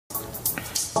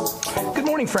Good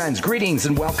morning, friends. Greetings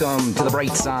and welcome to The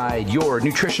Bright Side, your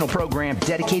nutritional program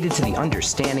dedicated to the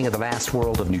understanding of the vast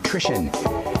world of nutrition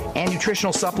and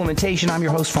nutritional supplementation. I'm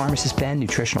your host, Pharmacist Ben,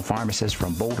 nutritional pharmacist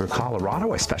from Boulder,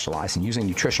 Colorado. I specialize in using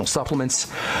nutritional supplements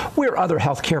where other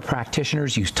healthcare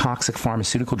practitioners use toxic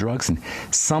pharmaceutical drugs and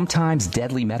sometimes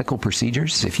deadly medical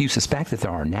procedures. If you suspect that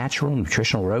there are natural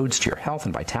nutritional roads to your health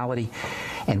and vitality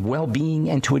and well-being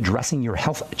and to addressing your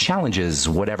health challenges,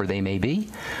 whatever they may be,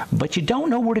 but you don't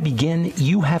know where to begin,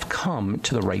 you have come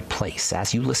to the right place.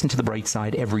 As you listen to The Bright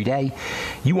Side every day,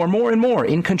 you are more and more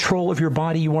in control of your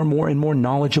body. You are more and more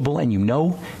knowledgeable, and you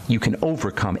know you can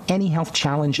overcome any health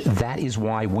challenge. That is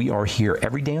why we are here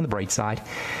every day on The Bright Side,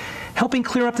 helping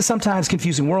clear up the sometimes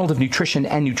confusing world of nutrition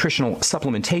and nutritional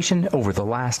supplementation. Over the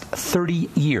last 30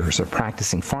 years of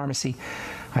practicing pharmacy,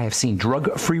 I have seen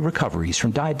drug-free recoveries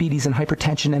from diabetes and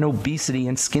hypertension and obesity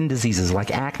and skin diseases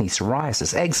like acne,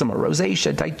 psoriasis, eczema,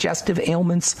 rosacea, digestive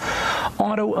ailments,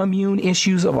 autoimmune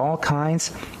issues of all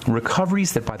kinds.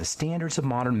 Recoveries that by the standards of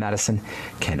modern medicine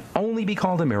can only be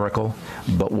called a miracle,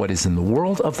 but what is in the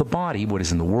world of the body, what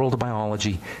is in the world of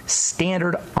biology,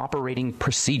 standard operating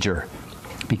procedure.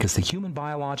 Because the human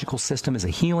biological system is a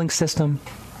healing system.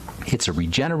 It's a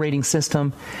regenerating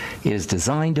system. It is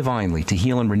designed divinely to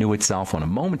heal and renew itself on a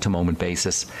moment-to-moment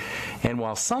basis. And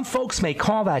while some folks may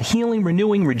call that healing,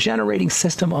 renewing, regenerating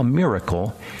system a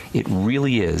miracle, it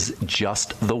really is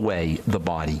just the way the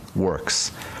body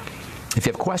works. If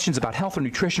you have questions about health or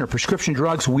nutrition or prescription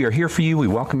drugs, we are here for you. We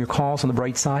welcome your calls on The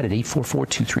Bright Side at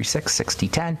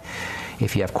 844-236-6010.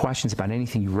 If you have questions about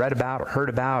anything you read about or heard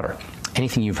about or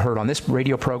anything you've heard on this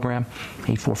radio program,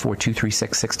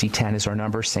 844-236-6010 is our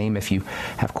number. Same if you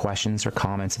have questions or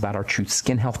comments about our Truth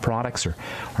Skin Health products or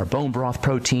our bone broth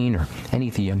protein or any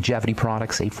of the longevity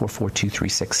products,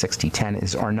 844-236-6010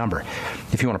 is our number.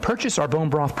 If you want to purchase our bone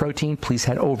broth protein, please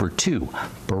head over to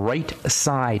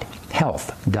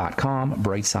brightsidehealth.com,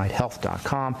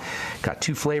 brightsidehealth.com. Got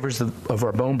two flavors of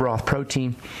our bone broth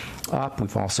protein up.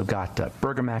 We've also got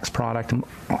Bergamax product, and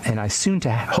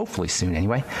hopefully soon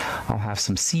anyway, I'll have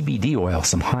some CBD oil,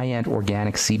 some high-end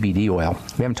organic CBD oil.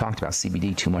 We haven't talked about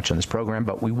CBD too much on this program,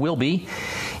 but we will be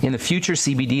in the future.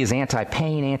 CBD is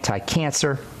anti-pain,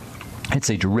 anti-cancer. It's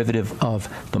a derivative of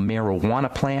the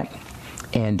marijuana plant,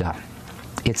 and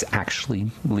it's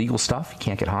actually legal stuff. You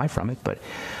can't get high from it, but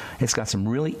it's got some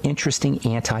really interesting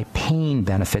anti-pain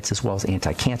benefits as well as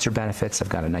anti-cancer benefits. I've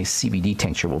got a nice CBD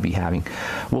tincture we'll be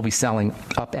selling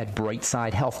up at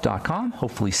brightsidehealth.com,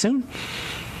 hopefully soon.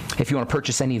 If you want to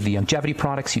purchase any of the longevity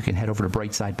products, you can head over to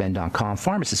brightsideben.com,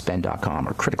 pharmacistben.com,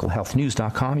 or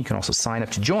criticalhealthnews.com. You can also sign up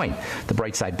to join the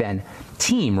Brightside Ben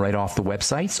team right off the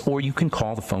websites, or you can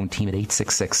call the phone team at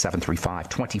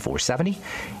 866-735-2470,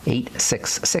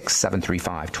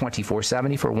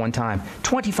 866-735-2470 for a one-time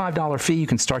 $25 fee. You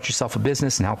can start yourself a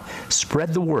business and help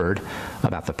spread the word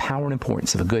about the power and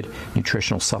importance of a good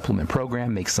nutritional supplement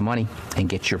program, make some money, and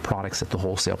get your products at the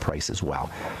wholesale price as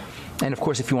well. And, of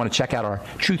course, if you want to check out our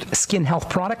Truth Skin Health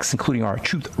products, including our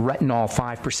Truth Retinol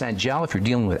 5% gel, if you're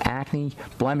dealing with acne,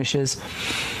 blemishes,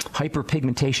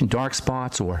 hyperpigmentation, dark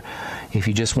spots, or if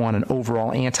you just want an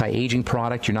overall anti-aging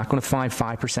product, you're not going to find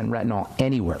 5% retinol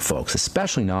anywhere, folks,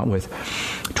 especially not with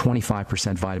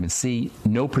 25% vitamin C,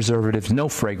 no preservatives, no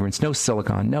fragrance, no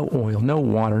silicone, no oil, no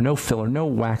water, no filler, no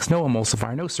wax, no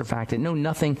emulsifier, no surfactant, no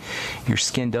nothing your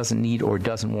skin doesn't need or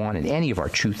doesn't want in any of our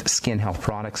Truth Skin Health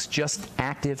products, just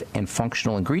active and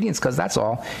functional ingredients, because that's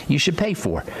all you should pay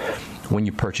for when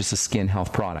you purchase a skin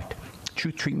health product.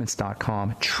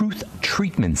 TruthTreatments.com,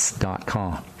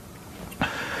 TruthTreatments.com.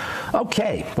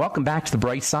 Okay, welcome back to The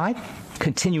Bright Side.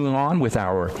 Continuing on with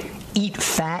our Eat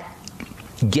Fat,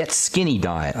 Get Skinny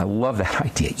diet. I love that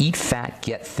idea. Eat fat,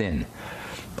 get thin.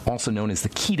 Also known as the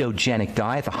ketogenic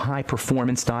diet, the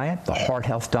high-performance diet, the heart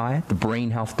health diet, the brain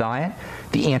health diet,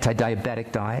 the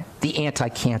anti-diabetic diet, the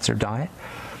anti-cancer diet.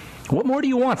 What more do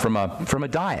you want from a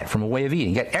diet, from a way of eating?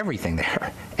 You get everything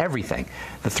there, everything.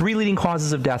 The three leading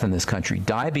causes of death in this country,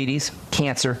 diabetes,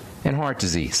 cancer, and heart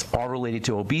disease, all related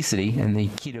to obesity, and the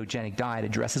ketogenic diet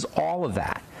addresses all of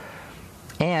that.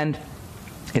 And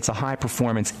it's a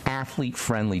high-performance,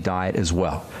 athlete-friendly diet as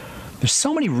well. There's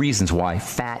so many reasons why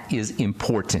fat is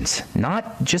important,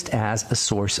 not just as a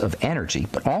source of energy,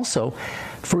 but also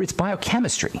for its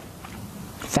biochemistry.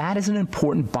 Fat is an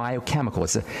important biochemical.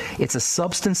 It's a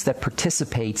substance that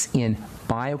participates in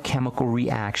biochemical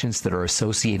reactions that are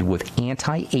associated with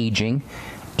anti-aging,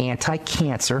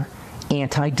 anti-cancer,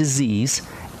 anti-disease,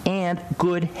 and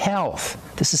good health.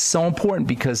 This is so important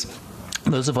because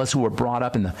those of us who were brought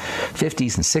up in the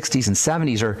 50s and 60s and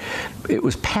 70s, it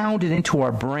was pounded into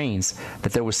our brains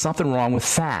that there was something wrong with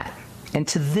fat. And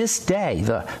to this day,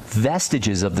 the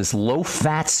vestiges of this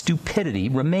low-fat stupidity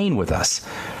remain with us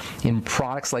in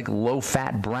products like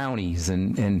low-fat brownies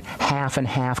and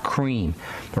half cream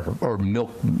or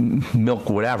milk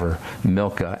whatever,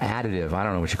 milk additive. I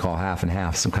don't know what you call half and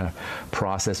half, some kind of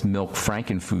processed milk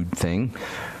frankenfood thing.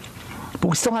 But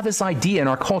we still have this idea in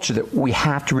our culture that we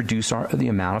have to reduce the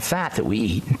amount of fat that we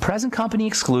eat. Present company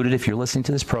excluded. If you're listening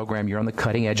to this program, you're on the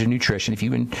cutting edge of nutrition. If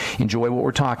you enjoy what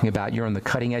we're talking about, you're on the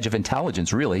cutting edge of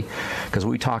intelligence, really, because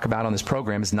what we talk about on this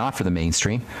program is not for the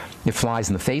mainstream. It flies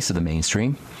in the face of the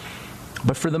mainstream.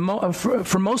 But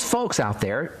for most folks out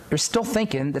there, they're still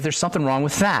thinking that there's something wrong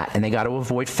with fat, and they got to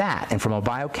avoid fat. And from a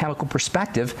biochemical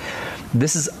perspective,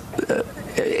 this is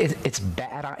it's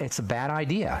bad. It's a bad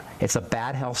idea. It's a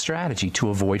bad health strategy to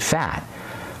avoid fat.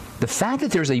 The fact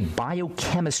that there's a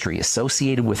biochemistry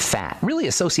associated with fat, really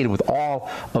associated with all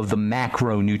of the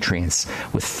macronutrients,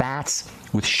 with fats,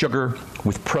 with sugar,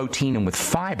 with protein, and with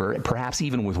fiber, perhaps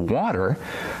even with water,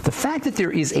 the fact that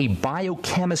there is a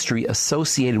biochemistry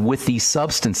associated with these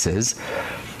substances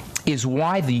is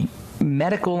why the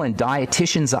medical and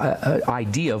dietitians'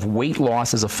 idea of weight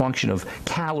loss as a function of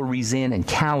calories in and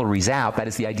calories out, that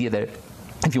is the idea that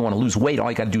if you want to lose weight, all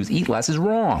you got to do is eat less, is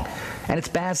wrong. And it's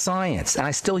bad science. And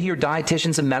I still hear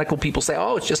dietitians and medical people say,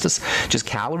 oh, it's just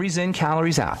calories in,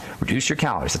 calories out. Reduce your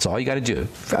calories. That's all you got to do.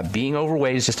 Being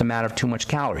overweight is just a matter of too much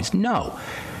calories. No.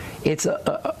 It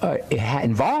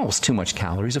involves too much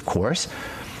calories, of course,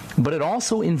 but it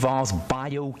also involves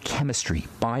biochemistry,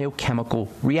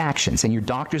 biochemical reactions. And your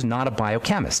doctor's not a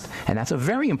biochemist. And that's a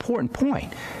very important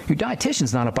point. Your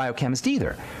dietitian's not a biochemist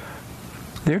either.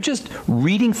 They're just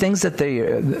reading things that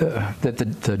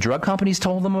the drug companies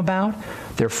told them about.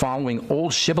 They're following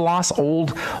old shibboleths,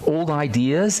 old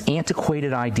ideas,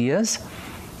 antiquated ideas,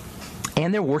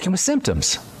 and they're working with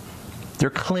symptoms. They're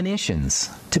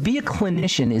clinicians. To be a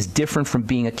clinician is different from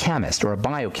being a chemist or a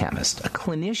biochemist. A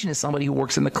clinician is somebody who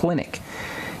works in the clinic.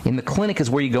 In the clinic is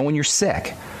where you go when you're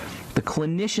sick. The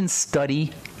clinicians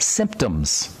study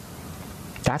symptoms.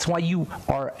 That's why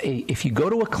if you go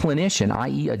to a clinician,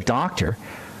 i.e. a doctor,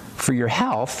 for your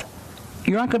health,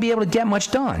 you're not going to be able to get much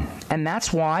done. And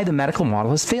that's why the medical model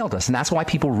has failed us. And that's why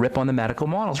people rip on the medical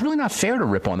model. It's really not fair to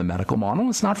rip on the medical model.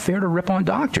 It's not fair to rip on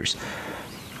doctors.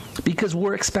 Because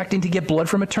we're expecting to get blood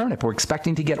from a turnip. We're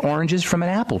expecting to get oranges from an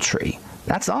apple tree.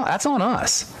 That's on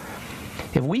us.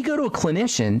 If we go to a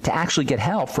clinician to actually get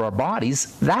help for our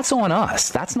bodies, that's on us.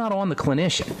 That's not on the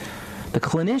clinician. The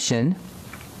clinician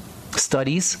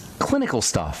studies clinical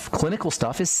stuff. Clinical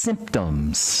stuff is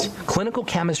symptoms. Clinical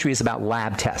chemistry is about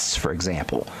lab tests, for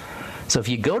example. So if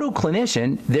you go to a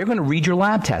clinician, they're going to read your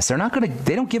lab tests.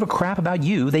 They don't give a crap about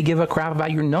you. They give a crap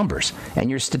about your numbers and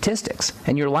your statistics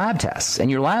and your lab tests and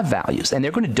your lab values. And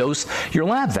they're going to dose your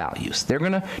lab values. They're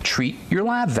going to treat your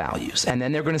lab values. And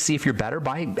then they're going to see if you're better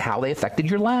by how they affected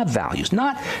your lab values.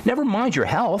 Never mind your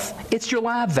health. It's your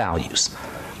lab values.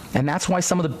 And that's why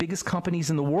some of the biggest companies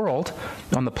in the world,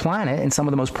 on the planet, and some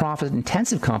of the most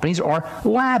profit-intensive companies are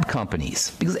lab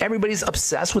companies, because everybody's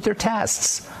obsessed with their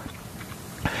tests.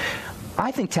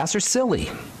 I think tests are silly.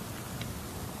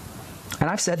 And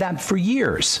I've said that for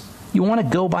years. You want to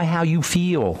go by how you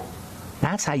feel.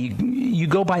 That's how you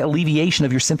go by alleviation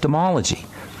of your symptomology.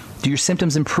 Do your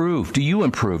symptoms improve? Do you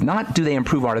improve? Not do they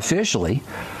improve artificially,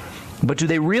 but do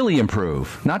they really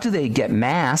improve? Not do they get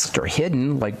masked or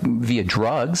hidden, like via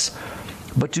drugs,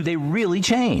 but do they really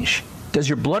change? Does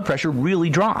your blood pressure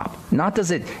really drop? Not does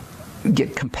it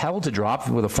get compelled to drop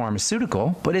with a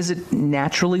pharmaceutical, but is it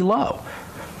naturally low?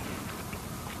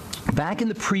 Back in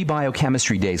the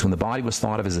pre-biochemistry days, when the body was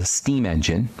thought of as a steam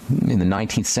engine, in the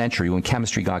 19th century, when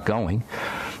chemistry got going,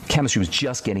 chemistry was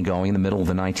just getting going in the middle of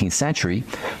the 19th century,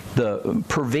 the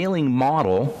prevailing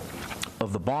model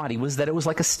of the body was that it was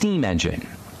like a steam engine.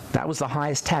 That was the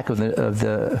highest tech of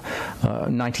the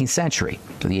 19th century.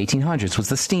 The 1800s was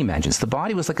the steam engines. The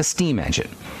body was like a steam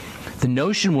engine. The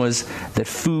notion was that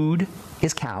food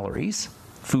is calories,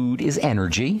 food is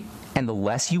energy, and the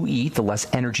less you eat, the less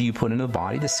energy you put into the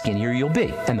body, the skinnier you'll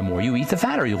be. And the more you eat, the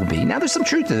fatter you'll be. Now, there's some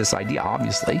truth to this idea,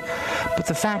 obviously, but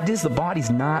the fact is the body's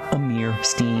not a mere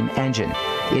steam engine.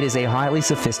 It is a highly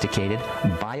sophisticated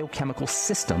biochemical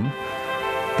system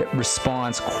that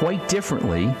responds quite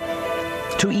differently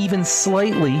to even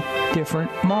slightly different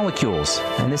molecules.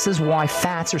 And this is why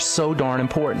fats are so darn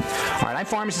important. All right, I'm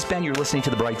Pharmacist Ben. You're listening to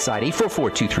The Bright Side.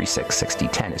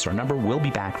 844-236-6010 is our number. We'll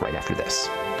be back right after this.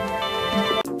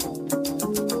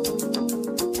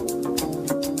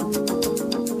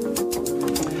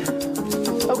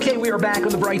 Okay, we are back on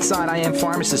the bright side. I am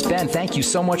Pharmacist Ben. Thank you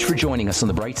so much for joining us on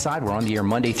the bright side. We're on the air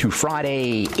Monday through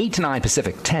Friday, 8 to 9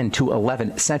 Pacific, 10 to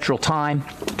 11 Central Time,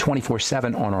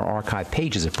 24/7 on our archive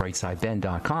pages at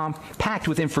brightsideben.com. Packed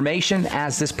with information,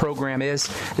 as this program is.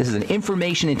 This is an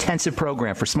information-intensive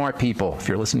program for smart people. If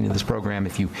you're listening to this program,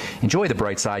 if you enjoy the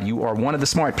bright side, you are one of the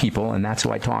smart people, and that's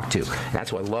who I talk to.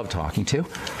 That's who I love talking to.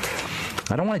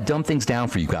 I don't want to dumb things down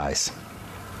for you guys.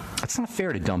 It's not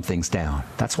fair to dumb things down.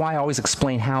 That's why I always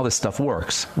explain how this stuff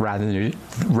works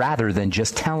rather than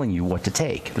just telling you what to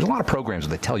take. There's a lot of programs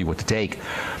where they tell you what to take,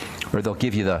 or they'll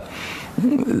give you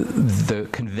the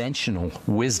conventional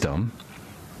wisdom.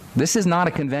 This is not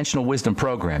a conventional wisdom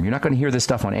program. You're not going to hear this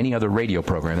stuff on any other radio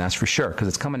program, that's for sure, because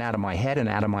it's coming out of my head and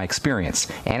out of my experience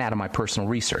and out of my personal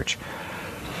research.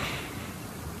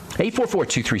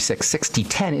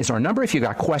 844-236-6010 is our number if you've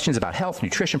got questions about health,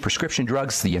 nutrition, prescription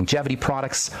drugs, the longevity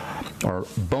products, or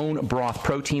bone broth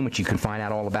protein, which you can find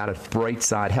out all about at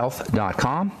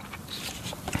brightsidehealth.com.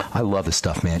 I love this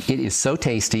stuff, man. It is so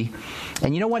tasty.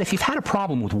 And you know what? If you've had a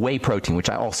problem with whey protein, which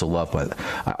I also love, but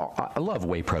I love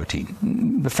whey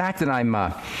protein. The fact that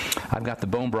I've got the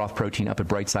bone broth protein up at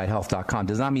brightsidehealth.com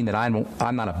does not mean that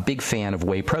I'm not a big fan of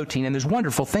whey protein. And there's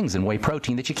wonderful things in whey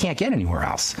protein that you can't get anywhere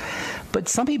else. But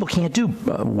some people can't do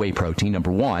whey protein,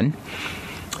 number one.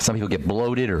 Some people get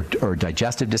bloated or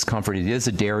digestive discomfort. It is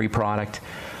a dairy product.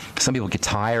 Some people get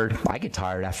tired. I get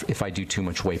tired if I do too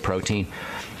much whey protein.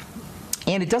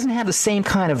 And it doesn't have the same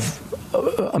kind of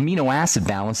amino acid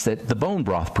balance that the bone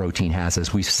broth protein has,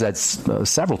 as we've said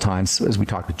several times as we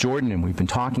talked with Jordan and we've been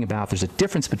talking about. There's a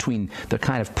difference between the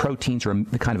kind of proteins or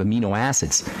the kind of amino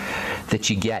acids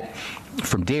that you get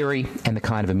from dairy and the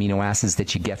kind of amino acids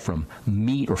that you get from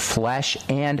meat or flesh,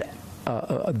 and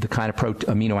the kind of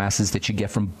amino acids that you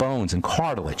get from bones and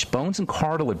cartilage. Bones and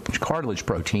cartilage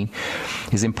protein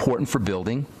is important for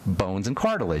building bones and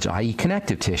cartilage, i.e.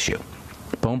 connective tissue.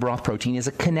 Bone broth protein is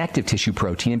a connective tissue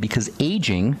protein, and because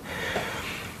aging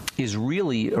is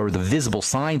really, or the visible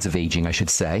signs of aging, I should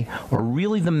say, are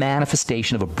really the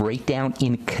manifestation of a breakdown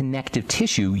in connective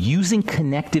tissue, using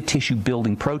connective tissue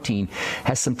building protein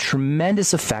has some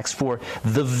tremendous effects for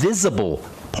the visible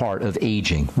part of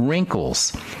aging: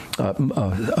 wrinkles,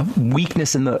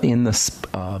 weakness in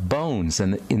the bones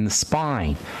and in the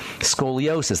spine,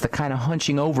 scoliosis. The kind of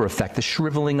hunching over effect, the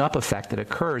shriveling up effect that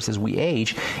occurs as we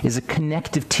age is a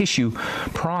connective tissue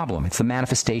problem. It's the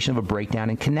manifestation of a breakdown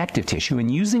in connective tissue,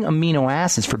 and using amino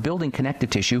acids for building connective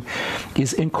tissue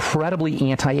is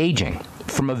incredibly anti-aging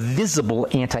from a visible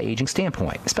anti-aging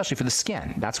standpoint, especially for the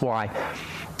skin. That's why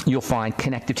you'll find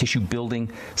connective tissue building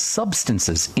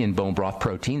substances in bone broth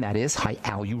protein, that is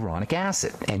hyaluronic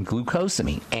acid and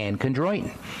glucosamine and chondroitin.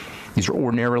 These are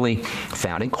ordinarily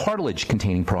found in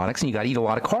cartilage-containing products, and you got to eat a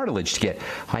lot of cartilage to get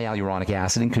hyaluronic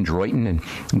acid and chondroitin and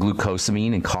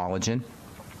glucosamine and collagen.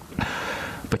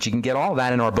 But you can get all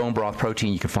that in our bone broth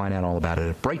protein. You can find out all about it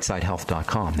at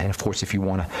brightsidehealth.com. And, of course, if you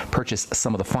want to purchase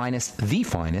some of the finest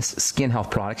skin health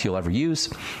products you'll ever use,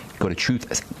 go to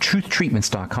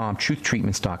truthtreatments.com,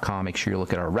 truthtreatments.com. Make sure you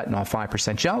look at our retinol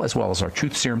 5% gel, as well as our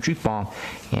Truth Serum, Truth Balm,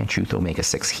 and Truth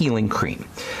Omega-6 Healing Cream.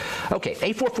 Okay,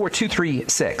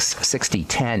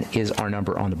 844-236-6010 is our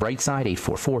number on the bright side,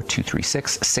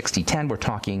 844-236-6010. We're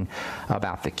talking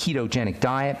about the ketogenic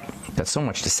diet. There's so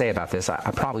much to say about this.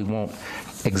 I probably won't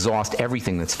exhaust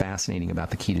everything that's fascinating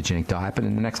about the ketogenic diet, but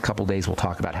in the next couple days we'll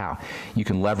talk about how you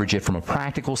can leverage it from a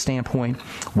practical standpoint,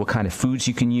 what kind of foods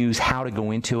you can use, how to go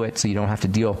into it so you don't have to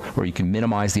deal, or you can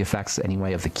minimize the effects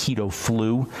anyway of the keto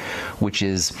flu, which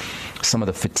is some of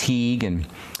the fatigue and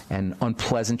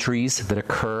unpleasantries that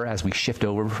occur as we shift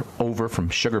over from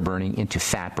sugar burning into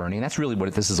fat burning. And that's really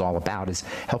what this is all about, is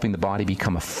helping the body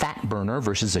become a fat burner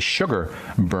versus a sugar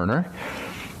burner.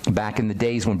 Back in the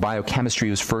days when biochemistry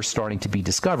was first starting to be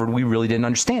discovered, we really didn't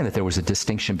understand that there was a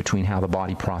distinction between how the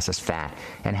body processed fat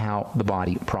and how the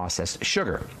body processed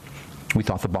sugar. We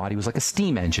thought the body was like a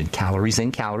steam engine, calories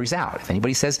in, calories out. If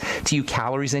anybody says to you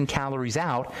calories in, calories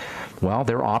out, well,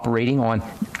 they're operating on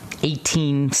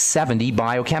 1870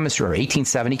 biochemistry or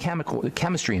 1870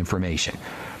 chemistry information.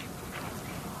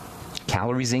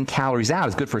 Calories in, calories out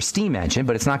is good for a steam engine,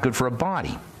 but it's not good for a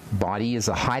body. Body is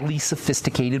a highly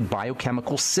sophisticated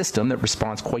biochemical system that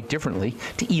responds quite differently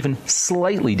to even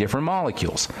slightly different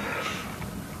molecules.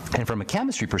 And from a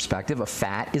chemistry perspective, a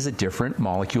fat is a different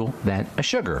molecule than a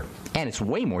sugar, and it's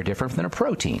way more different than a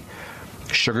protein.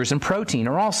 Sugars and protein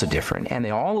are also different, and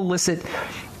they all elicit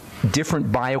different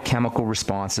biochemical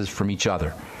responses from each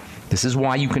other. This is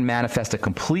why you can manifest a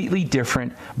completely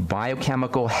different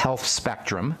biochemical health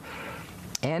spectrum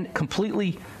and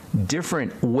completely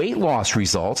different weight loss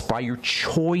results by your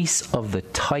choice of the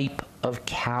type of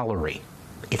calorie.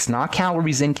 It's not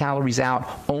calories in, calories out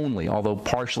only, although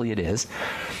partially it is.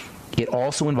 It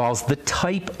also involves the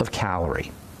type of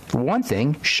calorie. For one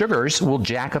thing, sugars will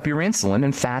jack up your insulin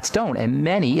and fats don't. And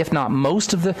many, if not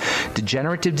most, of the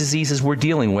degenerative diseases we're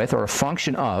dealing with are a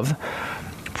function of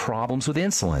problems with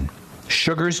insulin.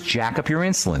 Sugars jack up your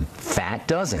insulin. Fat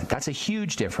doesn't. That's a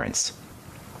huge difference.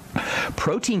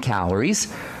 Protein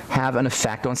calories have an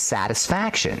effect on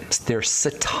satisfaction. They're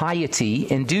satiety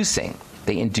inducing.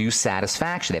 They induce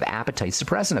satisfaction. They have appetite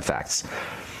suppressant effects.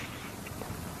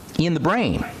 In the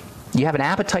brain, you have an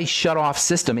appetite shut-off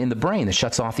system in the brain that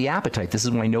shuts off the appetite. This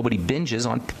is why nobody binges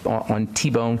on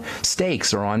T-bone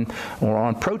steaks or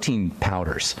on protein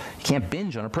powders. You can't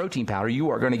binge on a protein powder. You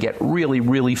are going to get really,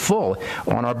 really full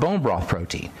on our bone broth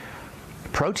protein.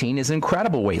 Protein is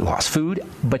incredible weight loss food,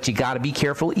 but you got to be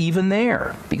careful even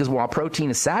there, because while protein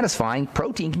is satisfying,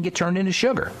 protein can get turned into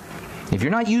sugar. If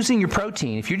you're not using your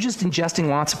protein, if you're just ingesting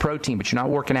lots of protein, but you're not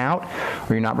working out,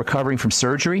 or you're not recovering from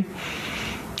surgery,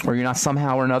 or you're not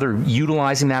somehow or another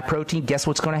utilizing that protein, guess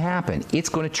what's going to happen? It's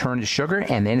going to turn to sugar,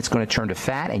 and then it's going to turn to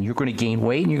fat, and you're going to gain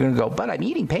weight, and you're going to go, but I'm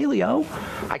eating paleo.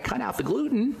 I cut out the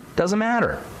gluten. Doesn't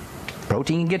matter.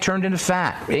 Protein can get turned into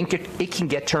fat. It can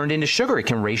get turned into sugar. It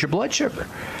can raise your blood sugar.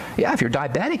 Yeah, if you're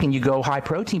diabetic and you go high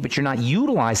protein, but you're not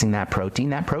utilizing that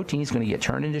protein is going to get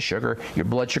turned into sugar. Your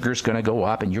blood sugar is going to go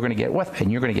up, and you're going to get what? And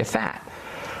you're going to get fat.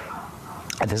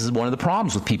 And this is one of the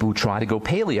problems with people who try to go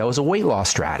paleo as a weight loss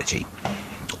strategy.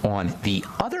 On the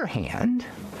other hand,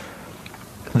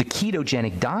 the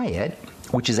ketogenic diet,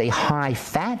 which is a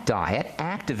high-fat diet,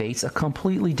 activates a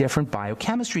completely different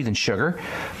biochemistry than sugar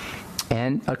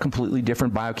and a completely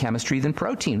different biochemistry than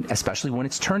protein, especially when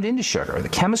it's turned into sugar. The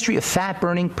chemistry of fat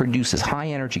burning produces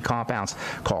high-energy compounds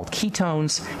called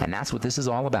ketones, and that's what this is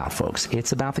all about, folks.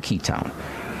 It's about the ketone.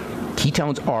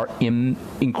 Ketones are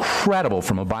incredible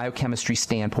from a biochemistry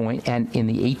standpoint, and in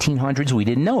the 1800s, we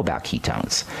didn't know about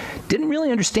ketones. Didn't really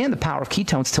understand the power of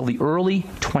ketones till the early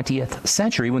 20th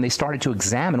century when they started to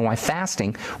examine why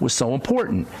fasting was so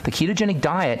important. The ketogenic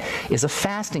diet is a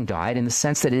fasting diet in the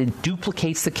sense that it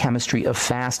duplicates the chemistry of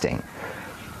fasting.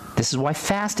 This is why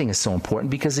fasting is so important,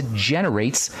 because it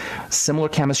generates similar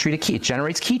chemistry to it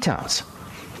generates ketones.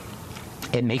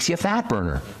 It makes you a fat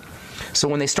burner. So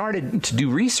when they started to do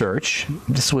research,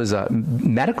 this was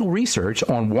medical research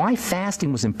on why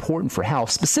fasting was important for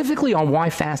health, specifically on why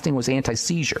fasting was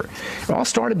anti-seizure. It all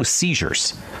started with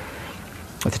seizures.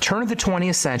 At the turn of the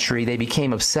 20th century, they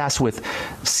became obsessed with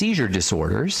seizure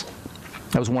disorders.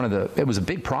 That was it was a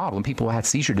big problem. People had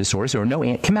seizure disorders.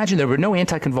 Imagine there were no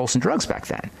anticonvulsant drugs back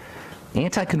then.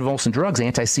 Anticonvulsant drugs,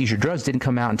 anti-seizure drugs didn't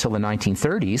come out until the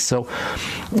 1930s. So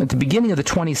at the beginning of the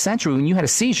 20th century, when you had a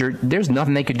seizure, there's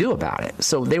nothing they could do about it.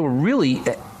 So they were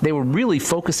really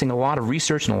focusing a lot of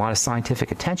research and a lot of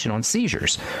scientific attention on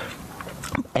seizures.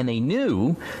 And they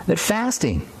knew that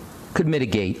fasting could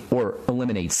mitigate or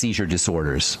eliminate seizure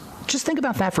disorders. Just think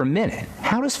about that for a minute.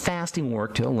 How does fasting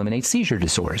work to eliminate seizure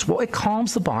disorders? Well, it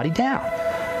calms the body down.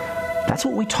 That's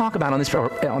what we talk about on this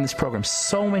program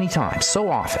so many times, so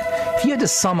often. If you had to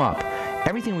sum up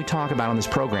everything we talk about on this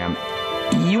program,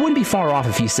 you wouldn't be far off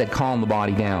if you said calm the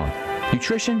body down.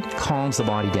 Nutrition calms the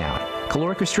body down.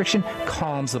 Caloric restriction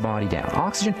calms the body down.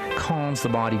 Oxygen calms the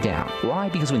body down. Why?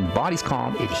 Because when the body's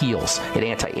calm, it heals. It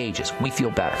anti-ages. We feel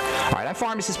better. All right, I'm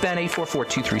Pharmacist Ben.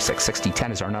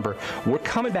 844-236-6010 is our number. We're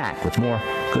coming back with more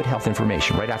good health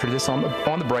information right after this on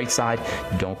the bright side.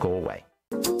 Don't go away.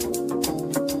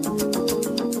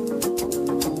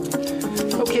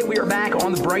 Okay, we are back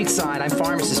on the bright side. I'm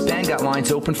Pharmacist Ben. Got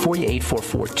lines open for you.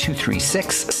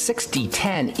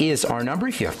 844-236-6010 is our number.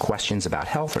 If you have questions about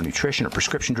health or nutrition or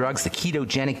prescription drugs, the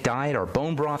ketogenic diet, our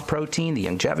bone broth protein, the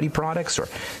longevity products, or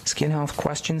skin health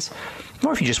questions,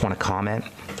 or if you just want to comment,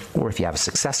 or if you have a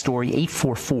success story,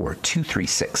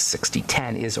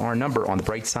 844-236-6010 is our number on the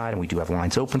bright side, and we do have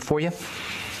lines open for you.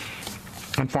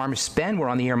 I'm Pharmacist Ben. We're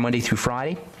on the air Monday through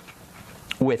Friday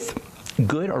with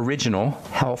good original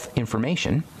health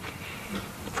information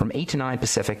from 8 to 9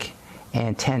 Pacific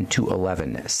and 10 to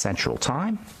 11 Central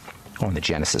Time on the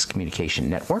Genesis Communication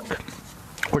Network.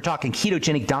 We're talking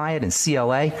ketogenic diet and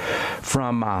CLA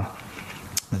from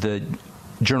the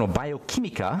journal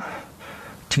Biochimica,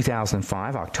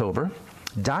 2005, October.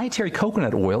 Dietary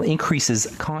coconut oil increases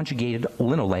conjugated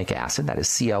linoleic acid, that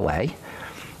is CLA,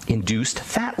 induced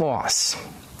fat loss.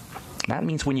 That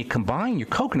means when you combine your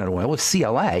coconut oil with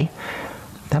CLA,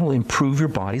 that'll improve your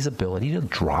body's ability to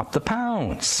drop the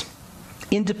pounds,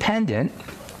 independent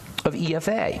of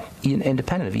EFAs,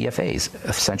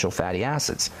 essential fatty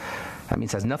acids. That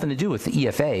means it has nothing to do with the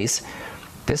EFAs,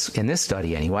 in this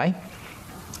study anyway.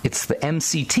 It's the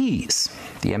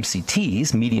MCTs. The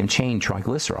MCTs, medium chain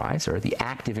triglycerides, are the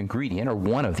active ingredient, or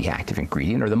one of the active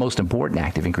ingredient, or the most important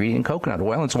active ingredient in coconut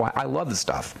oil. And that's why I love the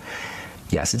stuff.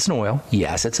 Yes, it's an oil.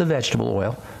 Yes, it's a vegetable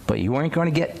oil. But you're not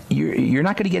going to get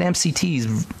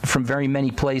MCTs from very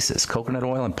many places. Coconut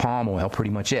oil and palm oil,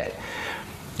 pretty much it.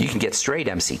 You can get straight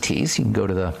MCTs. You can go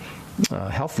to the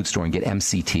health food store and get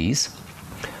MCTs.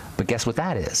 But guess what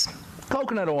that is?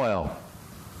 Coconut oil.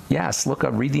 Yes, look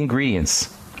up, read the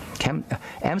ingredients.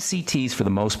 MCTs, for the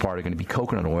most part, are going to be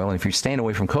coconut oil. And if you're staying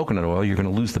away from coconut oil, you're going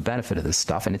to lose the benefit of this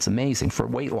stuff. And it's amazing for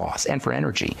weight loss and for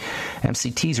energy.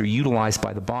 MCTs are utilized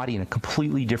by the body in a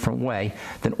completely different way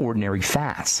than ordinary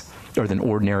fats. Or than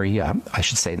ordinary,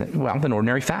 than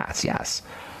ordinary fats, yes.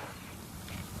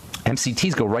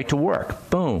 MCTs go right to work.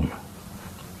 Boom.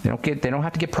 They don't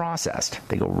have to get processed.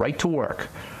 They go right to work.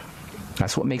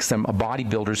 That's what makes them a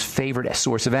bodybuilder's favorite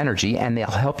source of energy, and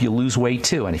they'll help you lose weight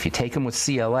too. And if you take them with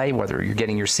CLA, whether you're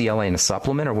getting your CLA in a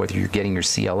supplement or whether you're getting your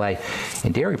CLA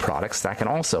in dairy products, that can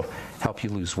also help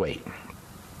you lose weight.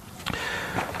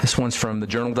 This one's from the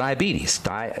journal Diabetes.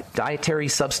 Dietary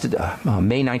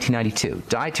May 1992.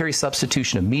 Dietary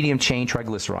substitution of medium-chain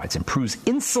triglycerides improves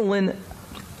insulin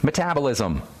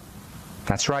metabolism.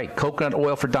 That's right, coconut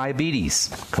oil for diabetes.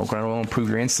 Coconut oil will improve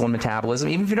your insulin metabolism,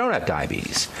 even if you don't have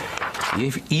diabetes.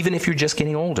 Even if you're just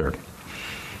getting older.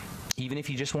 Even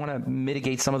if you just want to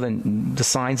mitigate some of the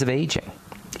signs of aging.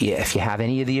 If you have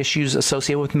any of the issues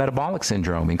associated with metabolic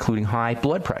syndrome, including high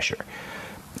blood pressure.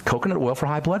 Coconut oil for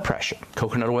high blood pressure.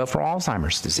 Coconut oil for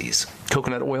Alzheimer's disease.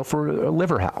 Coconut oil for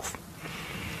liver health.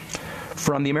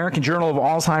 From the American Journal of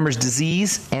Alzheimer's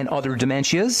Disease and Other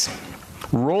Dementias,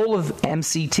 role of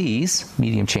MCTs,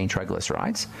 medium-chain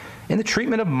triglycerides, in the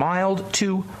treatment of mild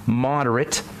to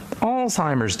moderate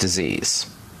Alzheimer's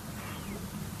disease.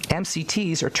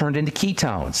 MCTs are turned into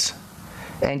ketones,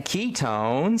 and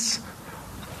ketones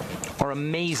are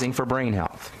amazing for brain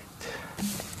health.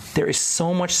 There is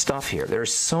so much stuff here. There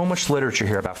is so much literature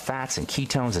here about fats and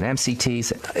ketones and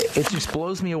MCTs. It just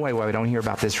blows me away why we don't hear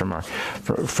about this from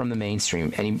the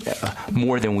mainstream any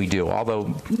more than we do,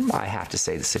 although I have to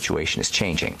say the situation is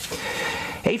changing.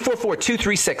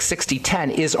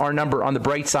 844-236-6010 is our number on the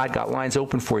bright side. Got lines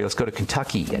open for you. Let's go to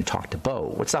Kentucky and talk to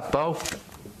Bo. What's up, Bo?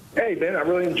 Hey, Ben, I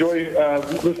really enjoy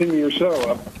listening to your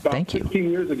show. Thank you. 15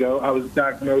 years ago, I was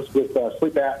diagnosed with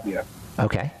sleep apnea.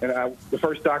 Okay. And the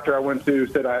first doctor I went to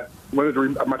said I wanted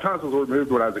to my tonsils were removed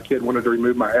when I was a kid, wanted to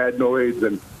remove my adenoids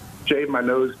and shave my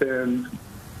nose pins.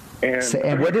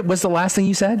 And what was the last thing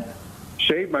you said?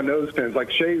 Shave my nose pins, like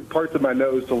shave parts of my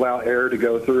nose to allow air to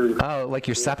go through. Oh, like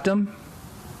your septum?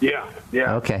 Yeah.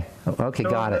 Okay, so,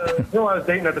 got it. I was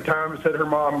dating at the time said her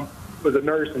mom was a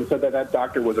nurse and said that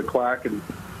doctor was a quack. And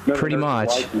pretty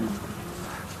much.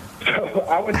 So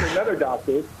I went to another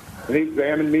doctor. And he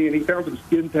examined me, and he found some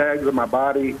skin tags on my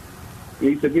body. And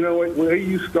he said, you know what, when you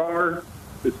use scar,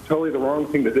 it's totally the wrong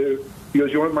thing to do. He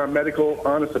goes, you want my medical,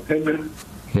 honest opinion?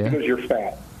 Yeah. He goes, you're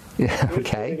fat. Yeah,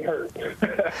 okay. It hurt.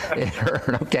 It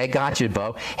hurt. Okay, got you,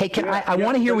 Bo. Hey, I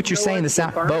want to hear what you're saying. The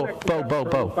sound, Bo.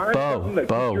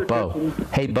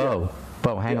 Hey, Bo,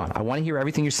 hang on. I want to hear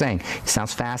everything you're saying. It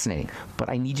sounds fascinating, but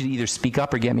I need you to either speak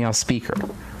up or get me off speaker.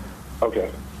 Okay.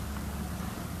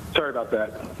 Sorry about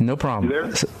that. No problem. You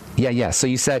there? Yeah. So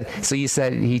you said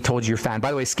he told you you're fat.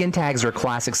 By the way, skin tags are a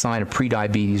classic sign of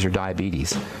prediabetes or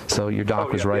diabetes. So your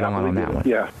doc was right on that one.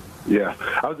 Yeah.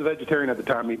 I was a vegetarian at the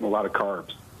time, eating a lot of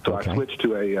carbs. So I switched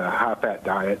to a high-fat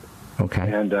diet.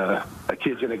 Okay. And a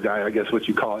ketogenic diet, I guess what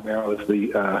you call it now, is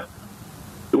the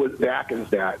Atkins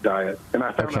diet. And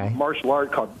I found a martial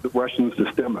art called the Russian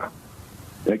Sistema.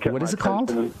 What is it called?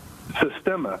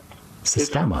 Sistema.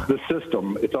 Systema. It's the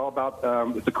system. It's all about,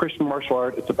 it's a Christian martial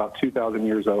art. It's about 2,000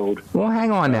 years old. Well, hang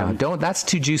on now. That's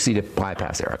too juicy to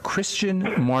bypass there. A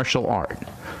Christian martial art.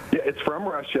 Yeah, it's from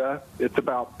Russia. It's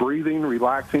about breathing,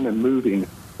 relaxing, and moving,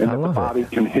 and that the body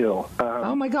can heal.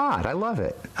 Oh, my God. I love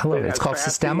it. It's called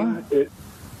Sistema?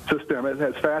 Sistema. It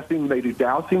has fasting. They do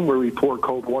dowsing, where we pour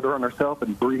cold water on ourselves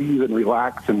and breathe and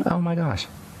relax. And oh, my gosh.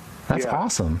 That's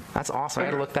awesome. That's awesome. I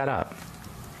got to look that up.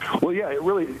 Well, yeah,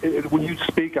 when you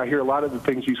speak, I hear a lot of the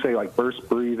things you say, like burst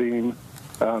breathing,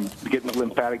 getting the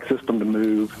lymphatic system to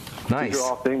move. Nice. These are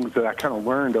all things that I kind of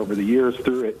learned over the years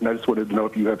through it, and I just wanted to know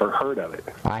if you ever heard of it.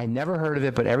 I never heard of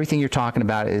it, but everything you're talking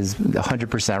about is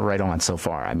 100% right on so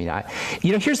far. I mean,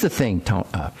 here's the thing,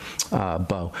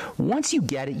 Bo. Once you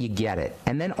get it, you get it,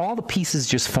 and then all the pieces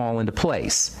just fall into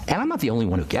place. And I'm not the only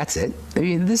one who gets it. I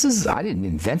mean, I didn't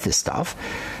invent this stuff.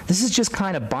 This is just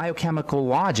kind of biochemical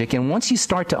logic, and once you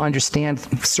start to understand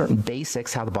certain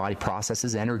basics, how the body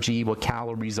processes energy, what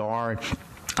calories are, and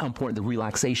how important the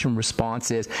relaxation response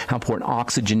is, how important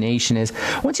oxygenation is.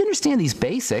 Once you understand these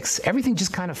basics, everything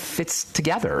just kind of fits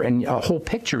together, and a whole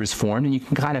picture is formed, and you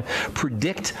can kind of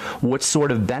predict what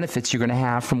sort of benefits you're going to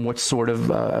have from what sort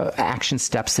of action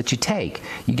steps that you take.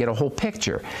 You get a whole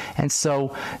picture. And so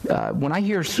when I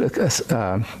hear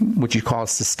what you call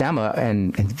systema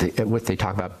and what they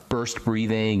talk about, burst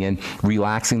breathing and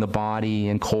relaxing the body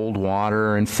and cold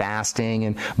water and fasting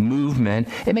and movement,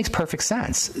 it makes perfect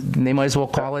sense. They might as well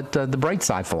call it the bright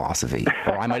side philosophy,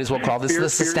 or I might as well call this the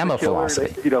systema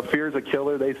philosophy. Fear's a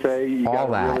killer, they say. You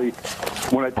all that. Really,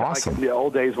 awesome. Like in the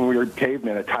old days when we were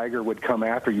cavemen, a tiger would come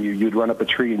after you. You'd run up a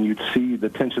tree and you'd see the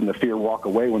tension, the fear walk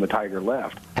away when the tiger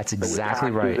left. That's exactly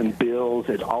right. right. And bills,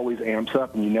 it always amps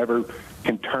up, and you never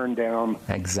can turn down.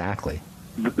 Exactly.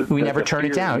 We never turn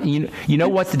it down. You know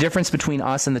what the difference between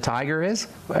us and the tiger is,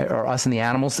 or us and the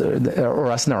animals,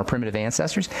 or us and our primitive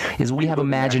ancestors, is we have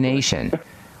imagination.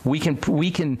 We can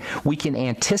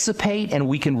anticipate and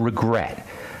we can regret.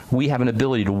 We have an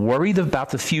ability to worry about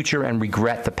the future and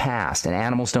regret the past, and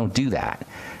animals don't do that.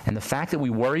 And the fact that we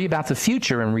worry about the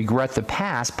future and regret the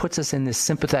past puts us in this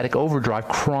sympathetic overdrive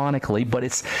chronically, but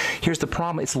here's the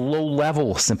problem, it's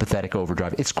low-level sympathetic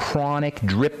overdrive. It's chronic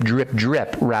drip, drip,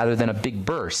 drip, rather than a big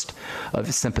burst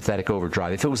of sympathetic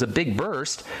overdrive. If it was a big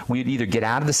burst, we'd either get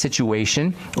out of the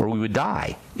situation or we would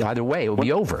die. Either way, it would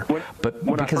be over.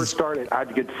 When I first started,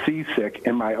 I'd get seasick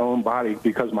in my own body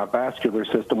because my vascular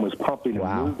system was pumping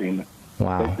and moving.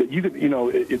 Wow. You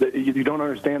don't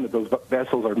understand that those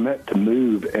vessels are meant to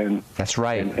move. And that's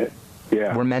right.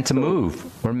 Yeah. We're meant to move.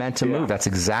 We're meant to move. That's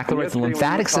exactly right. The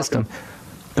lymphatic system.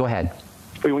 Go ahead.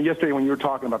 Yesterday when you were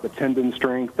talking about the tendon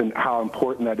strength and how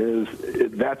important that is,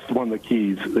 that's one of the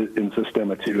keys in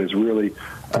Systema 2 is really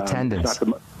the tendons. It's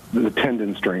not the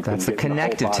tendon strength. That's the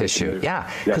connective tissue. Yeah,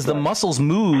 because the muscles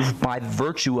move by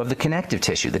virtue of the connective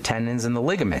tissue, the tendons and the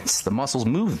ligaments. The muscles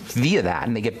move via that,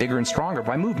 and they get bigger and stronger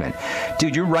by movement.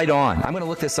 Dude, you're right on. I'm going to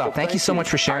look this up. Thank you so much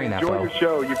for sharing that, Bo. Enjoy your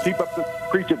show. You keep up the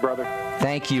preach it, brother.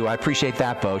 Thank you. I appreciate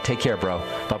that, Bo. Take care, bro.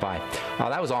 Bye-bye. Oh,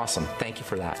 that was awesome. Thank you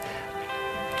for that.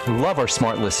 Love our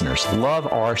smart listeners.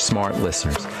 Love our smart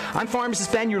listeners. I'm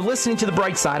Pharmacist Ben. You're listening to The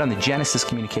Bright Side on the Genesis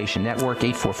Communication Network.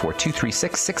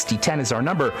 844-236-6010 is our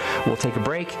number. We'll take a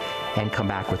break and come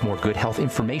back with more good health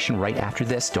information right after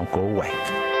this. Don't go away.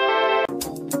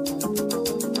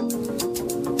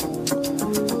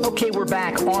 Okay, we're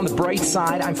back on The Bright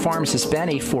Side. I'm Pharmacist Ben.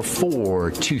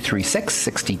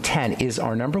 844-236-6010 is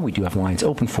our number. We do have lines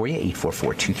open for you.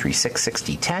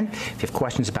 844-236-6010. If you have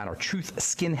questions about our Truth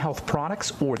Skin Health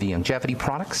products or the longevity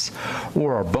products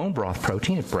or our bone broth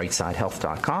protein at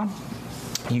brightsidehealth.com,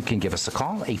 you can give us a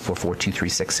call,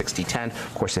 844-236-6010.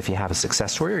 Of course, if you have a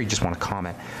success story or you just want to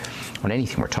comment on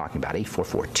anything we're talking about,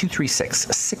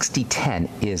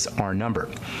 844-236-6010 is our number.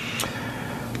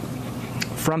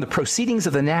 From the Proceedings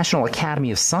of the National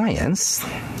Academy of Science,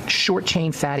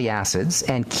 short-chain fatty acids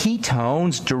and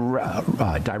ketones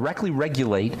directly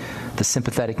regulate the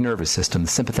sympathetic nervous system.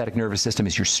 The sympathetic nervous system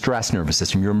is your stress nervous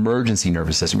system, your emergency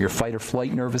nervous system, your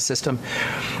fight-or-flight nervous system.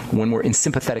 When we're in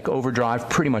sympathetic overdrive,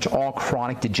 pretty much all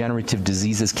chronic degenerative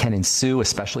diseases can ensue,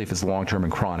 especially if it's long-term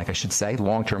and chronic, I should say.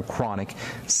 Long-term chronic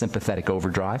sympathetic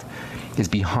overdrive is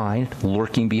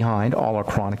lurking behind all our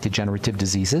chronic degenerative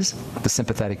diseases. The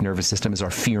sympathetic nervous system is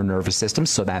our fear nervous system,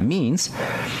 so that means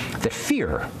that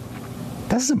fear,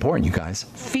 this is important, you guys,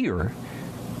 fear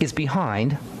is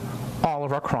behind all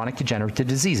of our chronic degenerative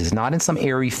diseases, not in some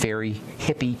airy-fairy,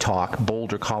 hippie talk,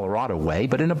 Boulder, Colorado way,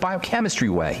 but in a biochemistry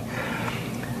way.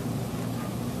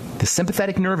 The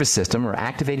sympathetic nervous system, or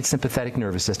activated sympathetic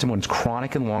nervous system, when it's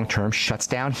chronic and long-term, shuts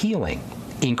down healing,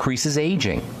 increases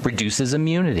aging, reduces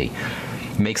immunity,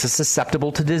 makes us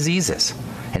susceptible to diseases.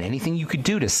 And anything you could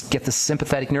do to get the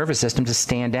sympathetic nervous system to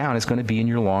stand down is going to be in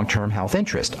your long-term health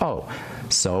interest. Oh,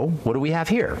 so what do we have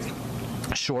here?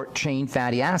 Short-chain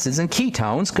fatty acids and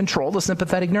ketones control the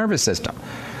sympathetic nervous system.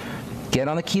 Get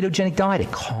on the ketogenic diet.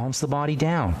 It calms the body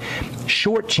down.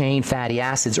 Short-chain fatty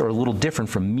acids are a little different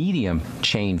from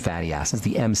medium-chain fatty acids,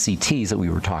 the MCTs that we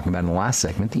were talking about in the last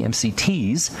segment. The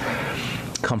MCTs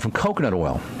come from coconut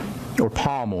oil. or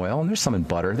palm oil, and there's some in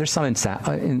butter. There's some in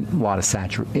a lot of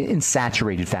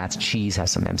saturated fats. Cheese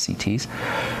has some MCTs.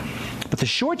 But the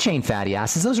short-chain fatty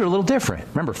acids, those are a little different.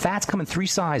 Remember, fats come in 3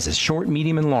 sizes: short,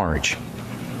 medium, and large.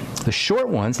 The short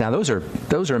ones, now those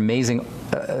are amazing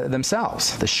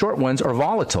themselves. The short ones are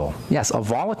volatile. Yes, a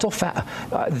volatile fat.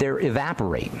 They're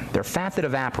fat that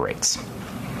evaporates.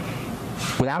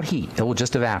 Without heat, it will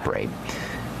just evaporate.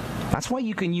 That's why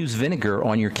you can use vinegar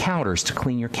on your counters to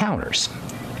clean your counters.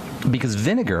 Because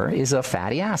vinegar is a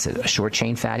fatty acid, a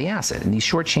short-chain fatty acid. And these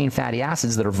short-chain fatty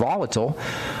acids that are volatile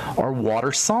are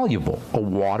water-soluble, a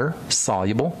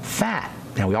water-soluble fat.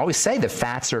 Now, we always say that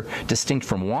fats are distinct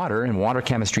from water, and water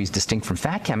chemistry is distinct from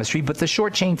fat chemistry, but the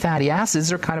short-chain fatty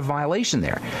acids are kind of violation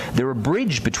there. They're a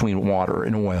bridge between water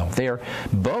and oil. They are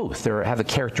both. They have the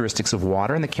characteristics of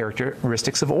water and the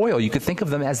characteristics of oil. You could think of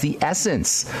them as the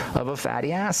essence of a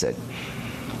fatty acid.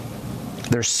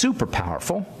 They're super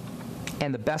powerful.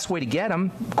 And the best way to get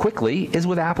them quickly is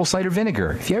with apple cider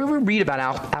vinegar. If you ever read about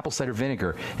apple cider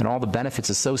vinegar and all the benefits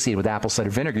associated with apple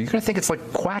cider vinegar, you're going to think it's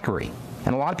like quackery.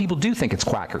 And a lot of people do think it's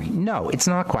quackery. No, it's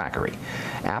not quackery.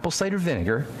 Apple cider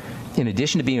vinegar, in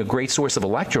addition to being a great source of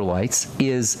electrolytes,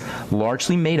 is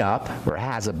largely made up, or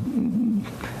has a, I don't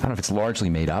know if it's largely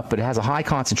made up, but it has a high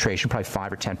concentration, probably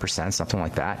 5 or 10%, something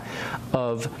like that,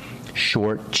 of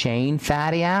short-chain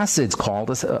fatty acids called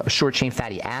a short-chain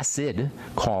fatty acid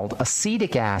called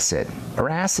acetic acid or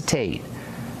acetate.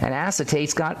 And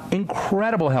acetate's got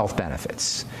incredible health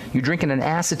benefits. You're drinking an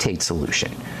acetate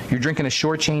solution. You're drinking a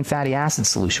short-chain fatty acid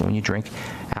solution when you drink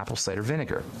apple cider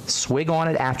vinegar. Swig on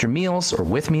it after meals or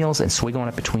with meals, and swig on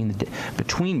it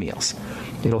between meals.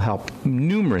 It'll help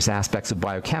numerous aspects of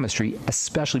biochemistry,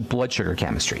 especially blood sugar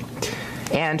chemistry.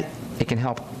 And it can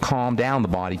help calm down the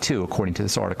body, too, according to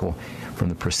this article from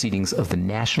the Proceedings of the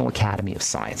National Academy of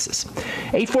Sciences.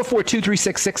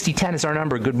 844-236-6010 is our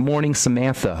number. Good morning,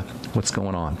 Samantha. What's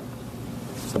going on?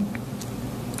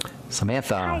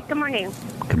 Samantha. Hi, good morning.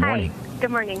 Good morning. Hi, good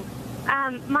morning.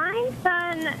 My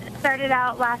son started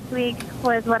out last week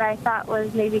with what I thought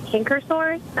was maybe canker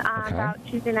sores. About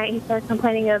Tuesday night, he started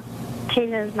complaining of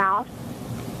pain in his mouth.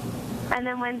 And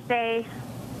then Wednesday,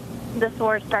 the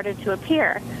sores started to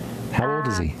appear. How old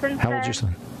is he? How old's your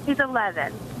son? He's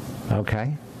 11.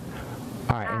 Okay.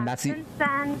 All right, and that's since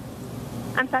then,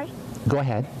 I'm sorry? Go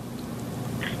ahead.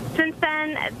 Since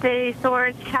then, the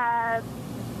sores have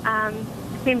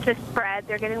seemed to spread.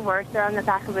 They're getting worse. They're on the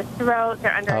back of his throat.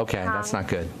 They're under his tongue. That's not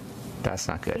good. That's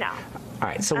not good. No. All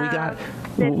right, so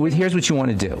here's what you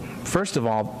want to do. First of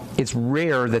all, it's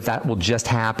rare that will just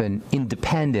happen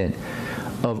independent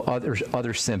of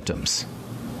other symptoms.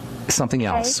 Something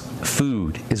else.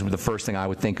 Food is the first thing I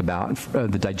would think about, the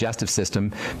digestive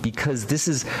system, because this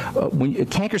is when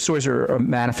canker sores are a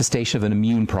manifestation of an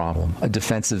immune problem, a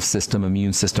defensive system,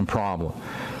 immune system problem.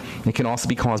 It can also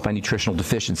be caused by nutritional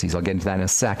deficiencies. I'll get into that in a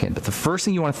second. But the first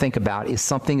thing you want to think about is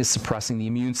something is suppressing the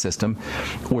immune system,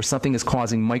 or something is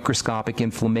causing microscopic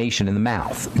inflammation in the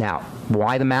mouth. Now,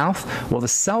 why the mouth? Well, the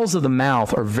cells of the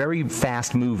mouth are very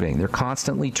fast moving. They're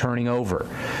constantly turning over.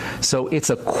 So it's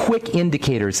a quick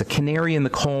indicator. It's a canary in the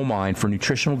coal mine for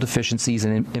nutritional deficiencies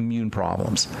and immune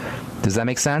problems. Does that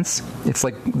make sense? It's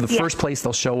like the first place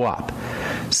they'll show up.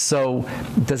 So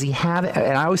does he have,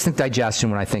 and I always think digestion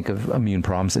when I think of immune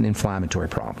problems and inflammatory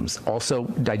problems. Also,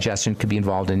 digestion could be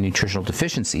involved in nutritional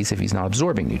deficiencies if he's not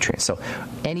absorbing nutrients. So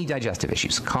any digestive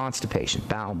issues, constipation,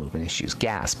 bowel movement issues,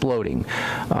 gas, bloating,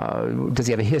 does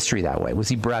he have a history that way? Was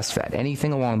he breastfed?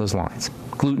 Anything along those lines?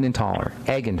 Gluten intolerant,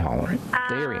 egg intolerant,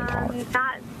 dairy intolerant?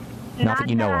 Not that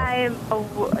you know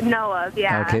of. I know of,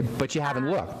 yeah. Okay, but you haven't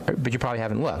looked. But you probably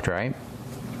haven't looked, right?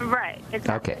 Right,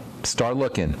 exactly. Okay, start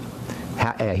looking.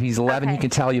 He's 11. Okay. He can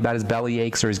tell you about his belly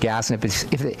aches or his gas. And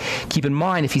keep in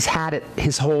mind, if he's had it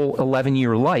his whole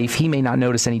 11-year life, he may not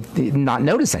notice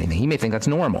anything. He may think that's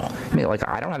normal. He may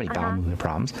I don't have any bowel movement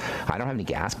problems. I don't have any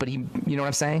gas. But you know what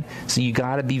I'm saying? So you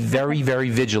got to be very, very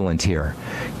vigilant here.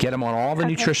 Get him on all the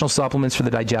nutritional supplements for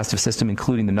the digestive system,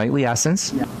 including the nightly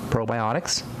essence,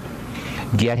 probiotics.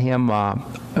 Get him.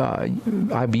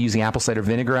 I'd be using apple cider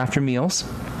vinegar after meals.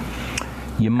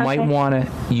 You might want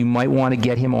to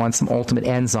get him on some ultimate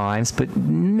enzymes, but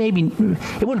maybe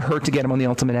it wouldn't hurt to get him on the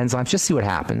ultimate enzymes. Just see what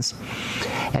happens.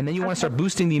 And then you want to start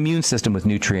boosting the immune system with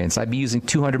nutrients. I'd be using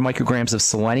 200 micrograms of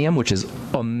selenium, which is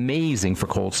amazing for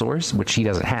cold sores, which he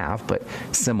doesn't have, but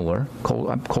similar.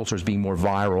 Cold sores being more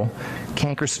viral.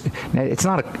 Canker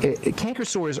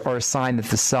sores are a sign that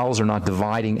the cells are not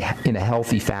dividing in a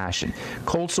healthy fashion.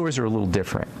 Cold sores are a little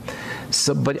different.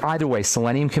 So, but either way,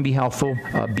 selenium can be helpful.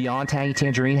 Beyond Tangy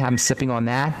Tangerine, have him sipping on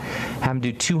that. Have him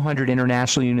do 200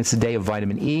 international units a day of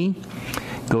vitamin E.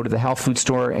 Go to the health food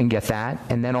store and get that.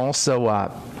 And then also,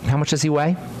 how much does he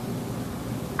weigh?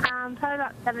 Probably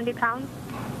about 70 pounds.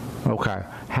 Okay.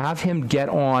 Have him get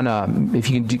on, if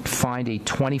you can find a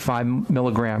 25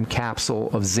 milligram capsule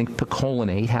of zinc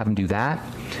picolinate, have him do that.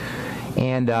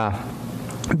 And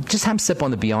just have him sip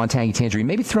on the Beyond Tangy Tangerine.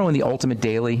 Maybe throw in the Ultimate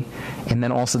Daily and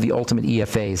then also the Ultimate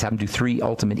EFAs. Have him do 3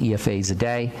 Ultimate EFAs a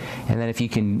day. And then if you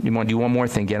want to do one more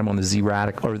thing, get him on the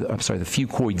Z-Radic, or the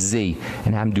Fucoid Z,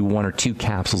 and have him do 1 or 2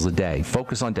 capsules a day.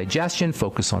 Focus on digestion,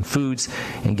 focus on foods,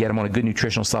 and get him on a good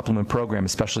nutritional supplement program,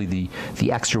 especially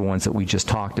the extra ones that we just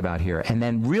talked about here. And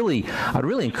then I'd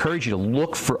really encourage you to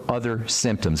look for other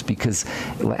symptoms because,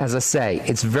 as I say,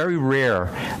 it's very rare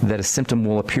that a symptom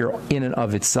will appear in and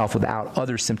of itself without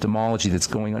other symptomology that's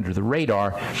going under the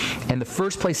radar. And the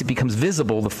first place it becomes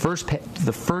visible, the first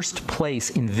place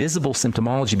invisible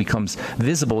symptomology becomes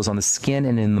visible is on the skin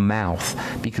and in the mouth,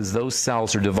 because those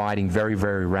cells are dividing very,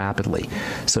 very rapidly.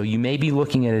 So you may be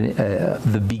looking at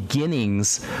the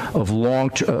beginnings of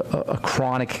a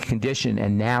chronic condition,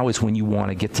 and now is when you want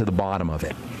to get to the bottom of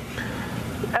it.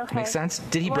 Okay. Make sense?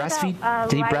 Did he breastfeed? About,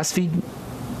 Did he breastfeed?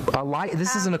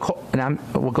 This isn't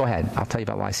well, go ahead. I'll tell you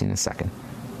about lysine in a second.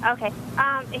 Okay.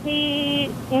 He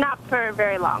not for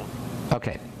very long.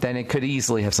 Okay. Then it could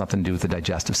easily have something to do with the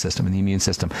digestive system and the immune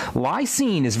system.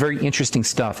 Lysine is very interesting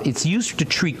stuff. It's used to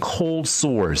treat cold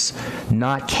sores,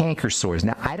 not canker sores.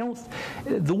 Now,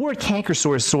 the word canker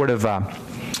sore is sort of, I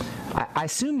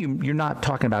assume you're not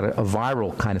talking about a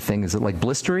viral kind of thing. Is it like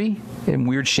blistery in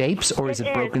weird shapes, or is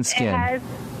it broken skin?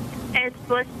 It's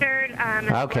blistered.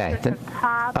 Okay.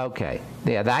 Okay.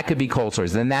 Yeah, that could be cold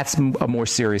sores. Then that's a more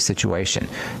serious situation.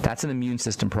 That's an immune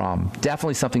system problem.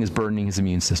 Definitely something is burdening his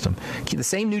immune system. The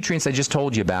same nutrients I just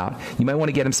told you about. You might want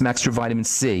to get him some extra vitamin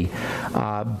C.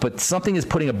 But something is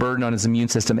putting a burden on his immune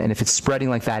system, and if it's spreading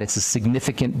like that, it's a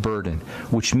significant burden,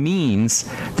 which means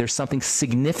there's something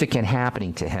significant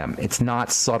happening to him. It's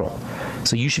not subtle.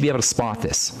 So you should be able to spot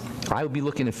this. I would be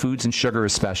looking at foods and sugar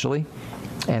especially.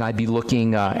 And I'd be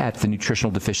looking at the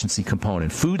nutritional deficiency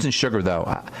component. Foods and sugar, though,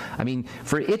 I mean,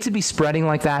 for it to be spreading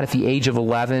like that at the age of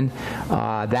 11,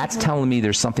 that's telling me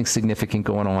there's something significant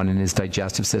going on in his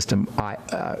digestive system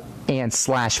and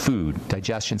 /food,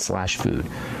 digestion/food.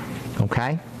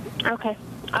 Okay? Okay.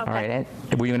 All right.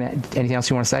 Were you anything else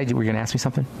you want to say? Were you going to ask me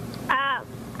something?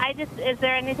 Is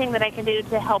there anything that I can do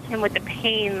to help him with the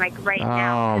pain, like right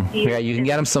now? Yeah, you can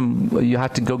get him you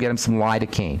have to go get him some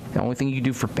lidocaine. The only thing you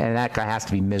can do and that guy has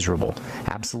to be miserable,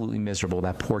 absolutely miserable,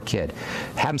 that poor kid.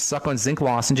 Have him suck on zinc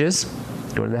lozenges,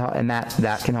 and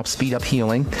that can help speed up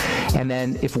healing. And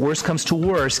then if worse comes to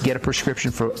worse, get a prescription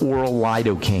for oral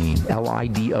lidocaine,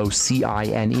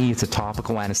 Lidocine. It's a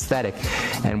topical anesthetic.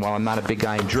 And while I'm not a big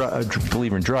guy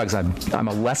believer in drugs, I'm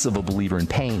a less of a believer in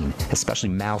pain, especially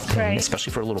mouth pain,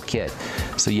 especially for a little kid.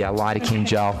 So yeah, lidocaine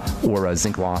gel or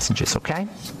zinc lozenges, okay?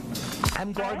 Have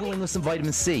him gargling with some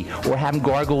vitamin C, or have him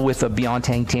gargle with a Beyond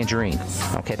Tangy Tangerine.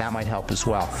 Okay, that might help as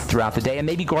well throughout the day, and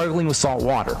maybe gargling with salt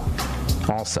water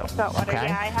also. Salt water, okay?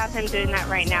 Yeah, I have him doing that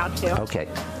right now too. Okay.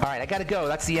 All right, I got to go.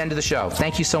 That's the end of the show.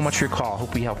 Thank you so much for your call.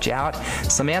 Hope we helped you out.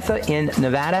 Samantha in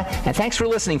Nevada. And thanks for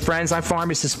listening, friends. I'm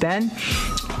Pharmacist Ben.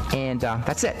 And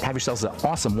that's it. Have yourselves an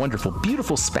awesome, wonderful,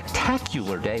 beautiful,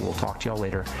 spectacular day. We'll talk to y'all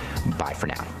later. Bye for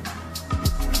now.